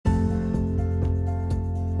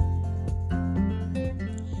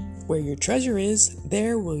Where your treasure is,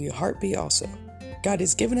 there will your heart be also. God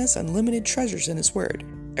has given us unlimited treasures in His Word.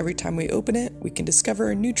 Every time we open it, we can discover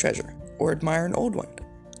a new treasure or admire an old one.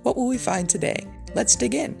 What will we find today? Let's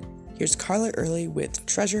dig in. Here's Carla Early with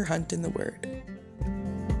Treasure Hunt in the Word.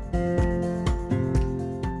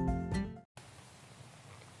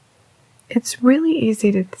 It's really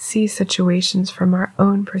easy to see situations from our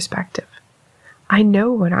own perspective. I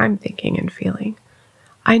know what I'm thinking and feeling.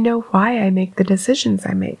 I know why I make the decisions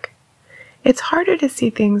I make. It's harder to see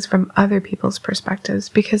things from other people's perspectives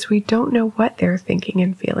because we don't know what they're thinking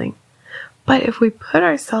and feeling. But if we put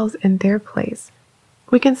ourselves in their place,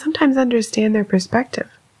 we can sometimes understand their perspective.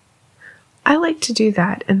 I like to do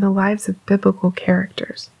that in the lives of biblical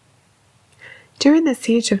characters. During the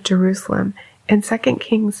siege of Jerusalem in 2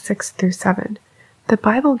 Kings 6 through 7, the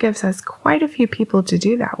Bible gives us quite a few people to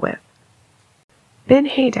do that with.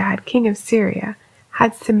 Ben-Hadad, king of Syria,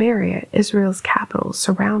 had Samaria, Israel's capital,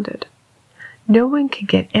 surrounded. No one could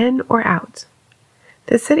get in or out.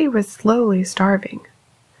 The city was slowly starving.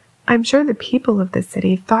 I'm sure the people of the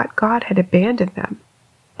city thought God had abandoned them,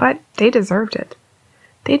 but they deserved it.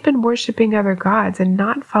 They'd been worshiping other gods and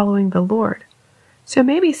not following the Lord, so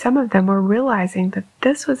maybe some of them were realizing that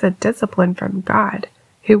this was a discipline from God,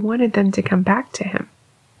 who wanted them to come back to Him.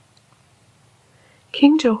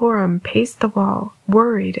 King Jehoram paced the wall,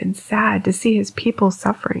 worried and sad to see his people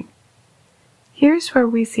suffering. Here's where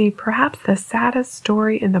we see perhaps the saddest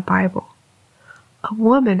story in the Bible. A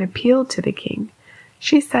woman appealed to the king.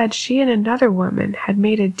 She said she and another woman had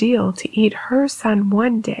made a deal to eat her son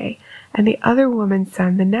one day and the other woman's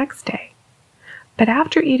son the next day. But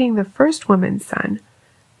after eating the first woman's son,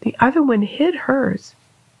 the other one hid hers.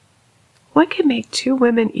 What could make two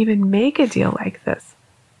women even make a deal like this?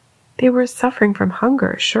 They were suffering from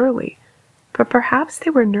hunger, surely, but perhaps they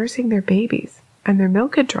were nursing their babies, and their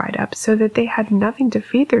milk had dried up so that they had nothing to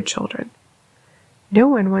feed their children. No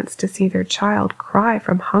one wants to see their child cry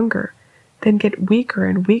from hunger, then get weaker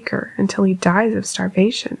and weaker until he dies of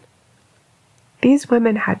starvation. These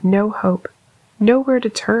women had no hope, nowhere to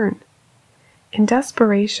turn. In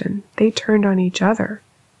desperation, they turned on each other.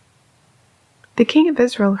 The king of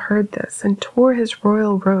Israel heard this and tore his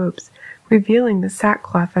royal robes, revealing the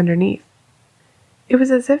sackcloth underneath. It was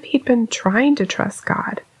as if he'd been trying to trust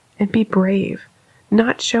God and be brave,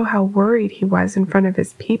 not show how worried he was in front of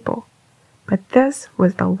his people. But this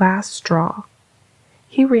was the last straw.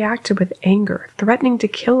 He reacted with anger, threatening to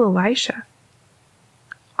kill Elisha.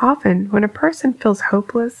 Often, when a person feels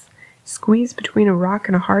hopeless, squeezed between a rock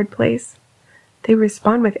and a hard place, they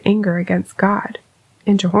respond with anger against God,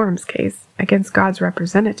 in Jehoram's case, against God's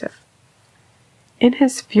representative. In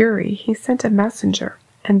his fury, he sent a messenger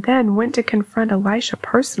and then went to confront Elisha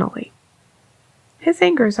personally. His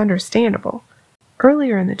anger is understandable.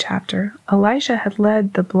 Earlier in the chapter, Elisha had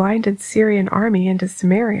led the blinded Syrian army into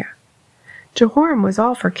Samaria. Jehoram was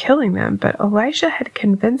all for killing them, but Elisha had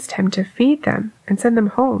convinced him to feed them and send them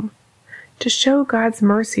home, to show God's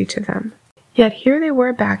mercy to them. Yet here they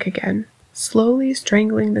were back again, slowly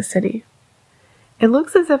strangling the city. It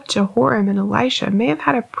looks as if Jehoram and Elisha may have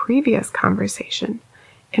had a previous conversation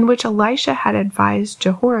in which Elisha had advised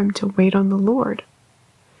Jehoram to wait on the Lord.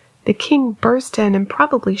 The king burst in and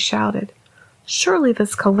probably shouted, "Surely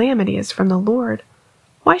this calamity is from the Lord.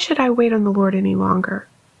 Why should I wait on the Lord any longer?"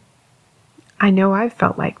 I know I've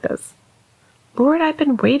felt like this. Lord, I've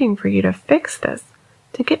been waiting for you to fix this,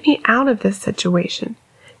 to get me out of this situation,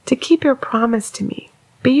 to keep your promise to me,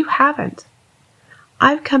 but you haven't.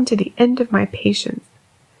 I've come to the end of my patience.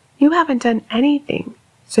 You haven't done anything,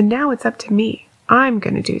 so now it's up to me. I'm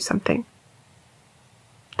going to do something.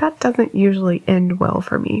 That doesn't usually end well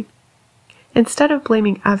for me. Instead of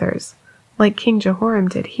blaming others, like King Jehoram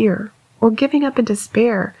did here, or giving up in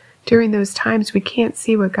despair during those times we can't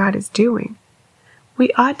see what God is doing,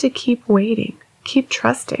 we ought to keep waiting, keep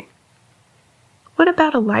trusting. What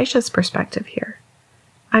about Elisha's perspective here?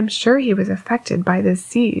 I'm sure he was affected by this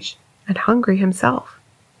siege and hungry himself.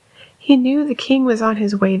 He knew the king was on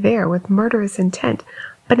his way there with murderous intent,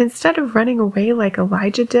 but instead of running away like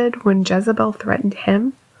Elijah did when Jezebel threatened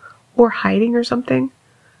him, or hiding or something,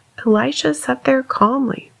 Elisha sat there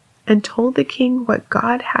calmly and told the king what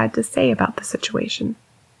God had to say about the situation.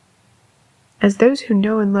 As those who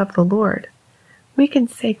know and love the Lord, we can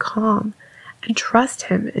stay calm and trust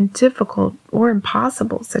Him in difficult or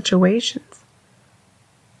impossible situations.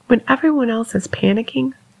 When everyone else is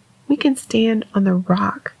panicking, we can stand on the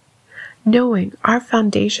rock, knowing our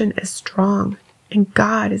foundation is strong and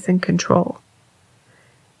God is in control.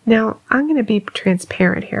 Now, I'm going to be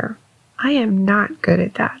transparent here. I am not good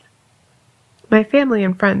at that. My family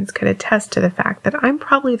and friends could attest to the fact that I'm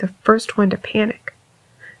probably the first one to panic.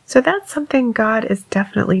 So that's something God is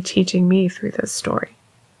definitely teaching me through this story.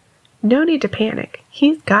 No need to panic.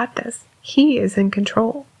 He's got this. He is in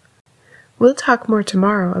control. We'll talk more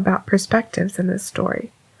tomorrow about perspectives in this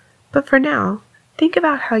story. But for now, think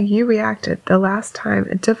about how you reacted the last time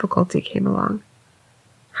a difficulty came along.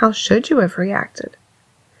 How should you have reacted?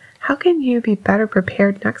 How can you be better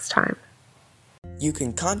prepared next time? You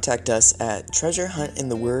can contact us at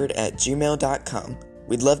treasurehuntintheword@gmail.com.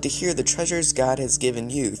 We'd love to hear the treasures God has given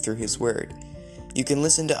you through His Word. You can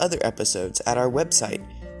listen to other episodes at our website,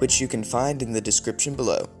 which you can find in the description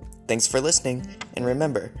below. Thanks for listening, and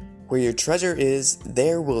remember, where your treasure is,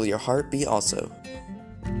 there will your heart be also.